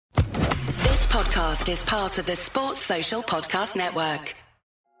podcast is part of the Sports Social Podcast Network.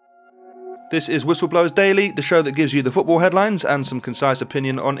 This is Whistleblowers Daily, the show that gives you the football headlines and some concise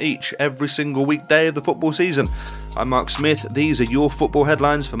opinion on each every single weekday of the football season. I'm Mark Smith. These are your football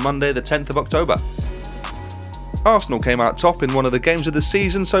headlines for Monday the 10th of October. Arsenal came out top in one of the games of the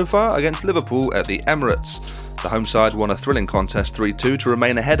season so far against Liverpool at the Emirates. The home side won a thrilling contest 3-2 to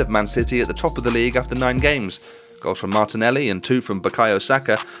remain ahead of Man City at the top of the league after 9 games. Goals from Martinelli and 2 from Bukayo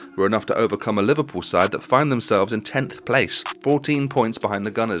Saka were enough to overcome a Liverpool side that find themselves in 10th place, 14 points behind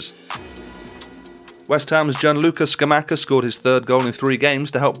the Gunners. West Ham's Gianluca Scamacca scored his third goal in 3 games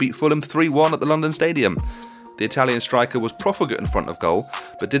to help beat Fulham 3-1 at the London Stadium. The Italian striker was profligate in front of goal,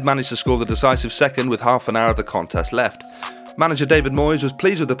 but did manage to score the decisive second with half an hour of the contest left. Manager David Moyes was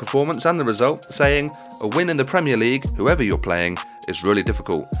pleased with the performance and the result, saying, "A win in the Premier League, whoever you're playing, is really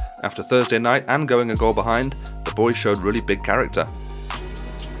difficult." After Thursday night and going a goal behind, the boys showed really big character.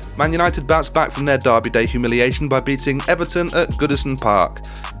 Man United bounced back from their Derby Day humiliation by beating Everton at Goodison Park.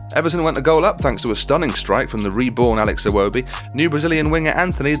 Everton went a goal up thanks to a stunning strike from the reborn Alex Iwobi. New Brazilian winger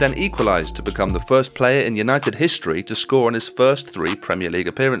Anthony then equalised to become the first player in United history to score in his first 3 Premier League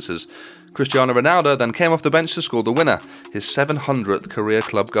appearances. Cristiano Ronaldo then came off the bench to score the winner, his 700th career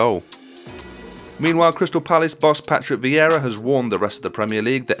club goal. Meanwhile, Crystal Palace boss Patrick Vieira has warned the rest of the Premier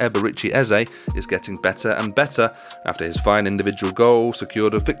League that Eberechi Eze is getting better and better after his fine individual goal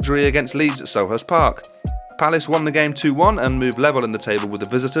secured a victory against Leeds at Selhurst Park. Palace won the game 2-1 and moved level in the table with the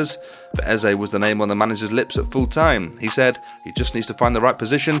visitors, but Eze was the name on the manager's lips at full time. He said he just needs to find the right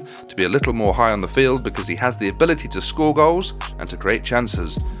position to be a little more high on the field because he has the ability to score goals and to create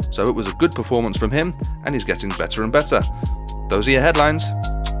chances. So it was a good performance from him and he's getting better and better. Those are your headlines.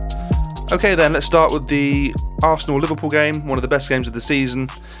 Okay then, let's start with the Arsenal-Liverpool game, one of the best games of the season.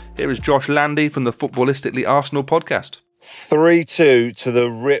 Here is Josh Landy from the Footballistically Arsenal podcast. 3-2 to the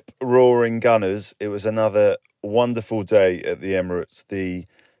rip-roaring Gunners. It was another wonderful day at the Emirates. The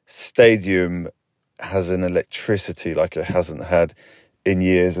stadium has an electricity like it hasn't had in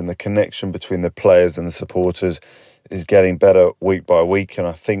years, and the connection between the players and the supporters is getting better week by week, and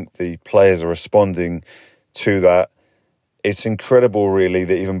I think the players are responding to that. It's incredible, really,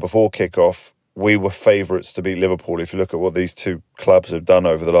 that even before kick-off, we were favourites to beat Liverpool. If you look at what these two clubs have done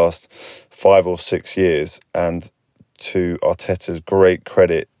over the last 5 or 6 years, and to Arteta's great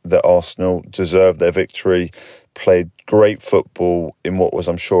credit that Arsenal deserved their victory, played great football in what was,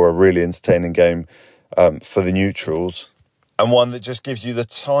 I'm sure, a really entertaining game for the neutrals, and one that just gives you the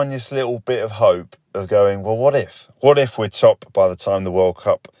tiniest little bit of hope of going, well, what if? What if we're top by the time the World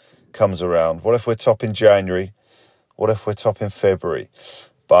Cup comes around? What if we're top in January? What if we're top in February?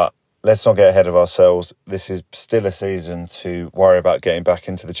 But let's not get ahead of ourselves. This is still a season to worry about getting back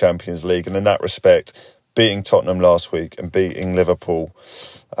into the Champions League, and in that respect, beating Tottenham last week and beating Liverpool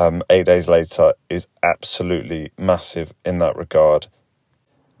 8 days later is absolutely massive in that regard.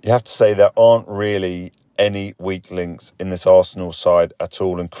 You have to say there aren't really any weak links in this Arsenal side at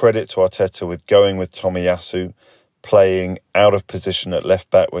all, and credit to Arteta with going with Tomiyasu, playing out of position at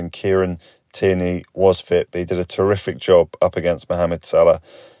left back when Kieran Tierney was fit, but he did a terrific job up against Mohamed Salah,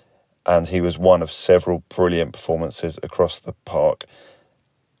 and he was one of several brilliant performances across the park.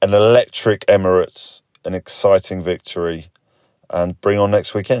 An electric Emirates, an exciting victory, and bring on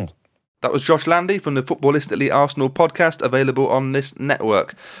next weekend. That was Josh Landy from the Footballistically Arsenal podcast, available on this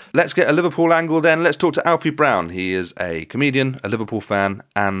network. Let's get a Liverpool angle then. Let's talk to Alfie Brown. He is a comedian, a Liverpool fan,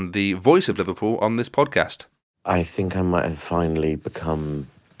 and the voice of Liverpool on this podcast. I think I might have finally become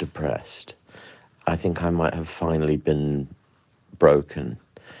depressed. I think I might have finally been broken.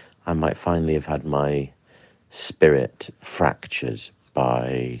 I might finally have had my spirit fractured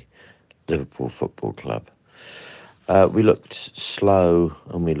by Liverpool Football Club. We looked slow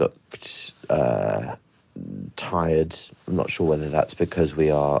and we looked tired. I'm not sure whether that's because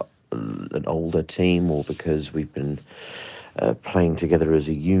we are an older team or because we've been playing together as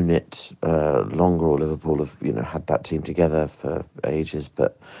a unit longer, or Liverpool have had that team together for ages.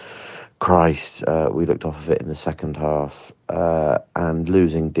 But Christ, we looked off of it in the second half, and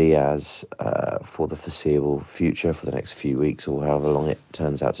losing Diaz for the foreseeable future, for the next few weeks or however long it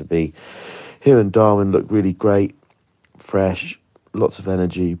turns out to be. Him and Darwin looked really great, fresh, lots of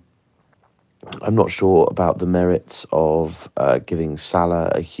energy. I'm not sure about the merits of giving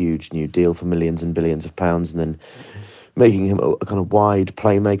Salah a huge new deal for millions and billions of pounds and then making him a kind of wide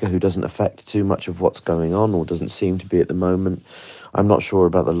playmaker who doesn't affect too much of what's going on, or doesn't seem to be at the moment. I'm not sure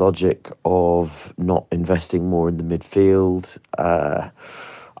about the logic of not investing more in the midfield.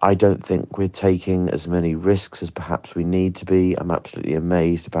 I don't think we're taking as many risks as perhaps we need to be. I'm absolutely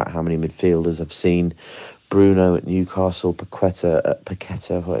amazed about how many midfielders I've seen Bruno at Newcastle,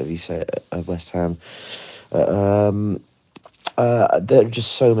 Paqueta, whatever you say, at West Ham. There are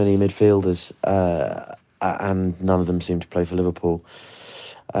just so many midfielders, and none of them seem to play for Liverpool.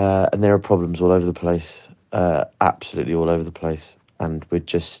 And there are problems all over the place, absolutely all over the place. And we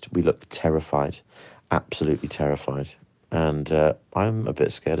look terrified, absolutely terrified. And I'm a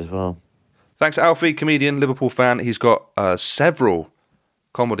bit scared as well. Thanks, Alfie, comedian, Liverpool fan. He's got several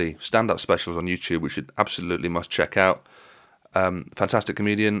comedy stand-up specials on YouTube, which you absolutely must check out. Fantastic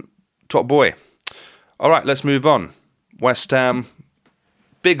comedian, top boy. All right, let's move on. West Ham,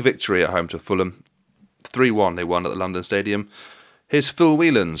 big victory at home to Fulham. 3-1 they won at the London Stadium. Here's Phil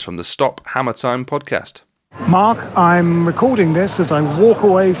Whelans from the Stop Hammer Time podcast. Mark, I'm recording this as I walk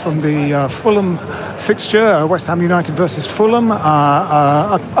away from the Fulham fixture, West Ham United versus Fulham,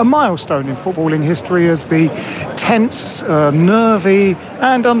 a milestone in footballing history as the tense, nervy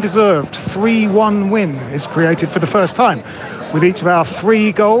and undeserved 3-1 win is created for the first time. With each of our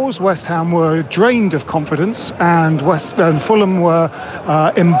 3 goals, West Ham were drained of confidence and Fulham were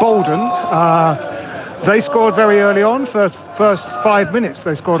emboldened. They scored very early on, first 5 minutes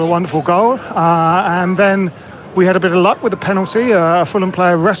they scored a wonderful goal, and then we had a bit of luck with the penalty. A Fulham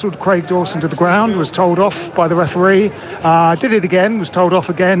player wrestled Craig Dawson to the ground, was told off by the referee, did it again, was told off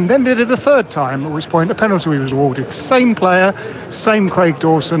again, then did it a third time, at which point a penalty was awarded. Same player, same Craig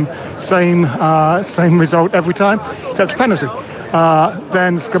Dawson, same result every time, except a penalty.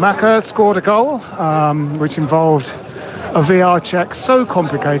 Then Scamacca scored a goal, which involved a VR check so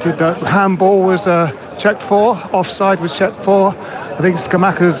complicated that handball was checked for, offside was checked for. I think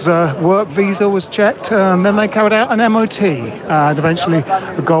Scamacca's work visa was checked, and then they carried out an MOT, and eventually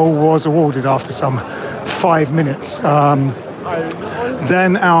the goal was awarded after some 5 minutes.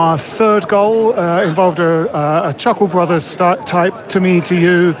 Then our third goal involved a Chuckle Brothers type to me to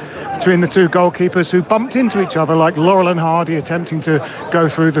you between the 2 goalkeepers who bumped into each other like Laurel and Hardy attempting to go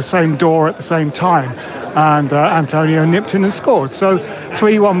through the same door at the same time. And Antonio nipped in and scored. So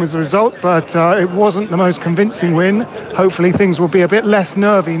 3-1 was the result, but it wasn't the most convincing win. Hopefully things will be a bit less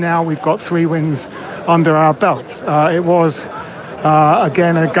nervy now we've got 3 wins under our belts. It was,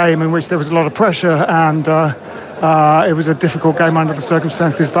 again, a game in which there was a lot of pressure, and it was a difficult game under the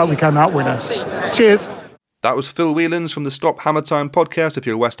circumstances, but we came out winners. Cheers. That was Phil Whelans from the Stop Hammer Time podcast. If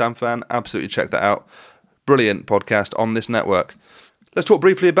you're a West Ham fan, absolutely check that out. Brilliant podcast on this network. Let's talk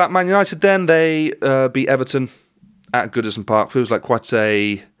briefly about Man United then. They beat Everton at Goodison Park. Feels like quite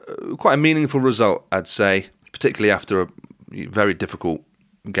a meaningful result, I'd say, particularly after a very difficult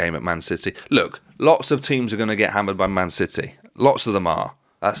game at Man City. Look, lots of teams are going to get hammered by Man City. Lots of them are.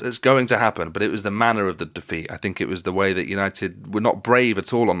 It's going to happen, but it was the manner of the defeat. I think it was the way that United were not brave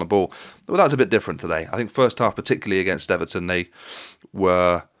at all on the ball. Well, that was a bit different today. I think first half, particularly against Everton, they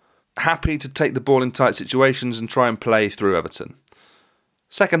were happy to take the ball in tight situations and try and play through Everton.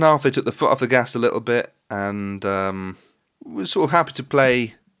 Second half, they took the foot off the gas a little bit and were sort of happy to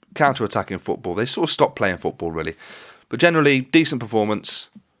play counter-attacking football. They sort of stopped playing football, really. But generally, decent performance,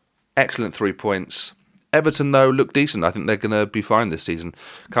 excellent 3 points. Everton, though, look decent. I think they're going to be fine this season.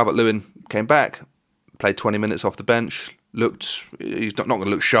 Calvert-Lewin came back, played 20 minutes off the bench. He's not going to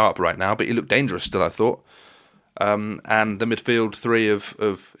look sharp right now, but he looked dangerous still, I thought. And the midfield 3 of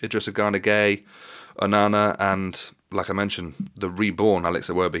Idrissa Gana Gueye, Onana, and, like I mentioned, the reborn Alex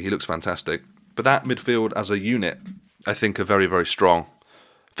Iwobi. He looks fantastic. But that midfield as a unit, I think, are very, very strong.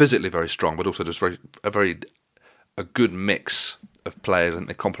 Physically very strong, but also just a good mix of players, and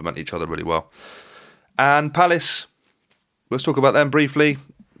they complement each other really well. And Palace, let's talk about them briefly.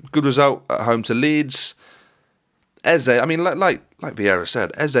 Good result at home to Leeds. Eze, I mean, like Vieira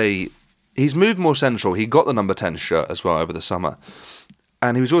said, Eze, he's moved more central. He got the number 10 shirt as well over the summer.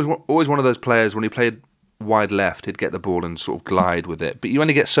 And he was always one of those players, when he played wide left, he'd get the ball and sort of glide with it. But you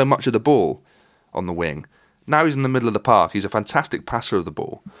only get so much of the ball on the wing. Now he's in the middle of the park. He's a fantastic passer of the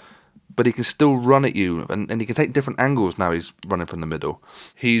ball. But he can still run at you, and he can take different angles now he's running from the middle.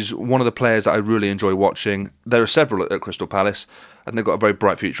 He's one of the players that I really enjoy watching. There are several at Crystal Palace, and they've got a very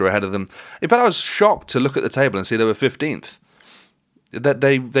bright future ahead of them. In fact, I was shocked to look at the table and see they were 15th. That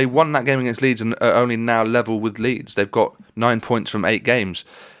they won that game against Leeds and are only now level with Leeds. They've got 9 points from 8 games.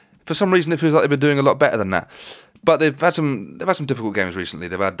 For some reason, it feels like they've been doing a lot better than that. But they've had some difficult games recently.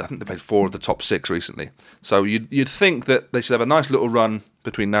 I think they played 4 of the top 6 recently. So you'd think that they should have a nice little run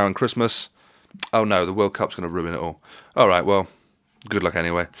between now and Christmas. Oh no, the World Cup's going to ruin it all. All right, well, good luck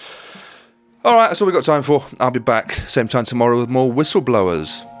anyway. All right, that's all we've got time for. I'll be back same time tomorrow with more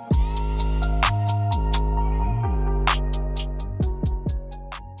Whistleblowers.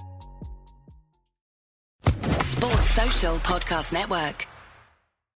 Sports Social Podcast Network.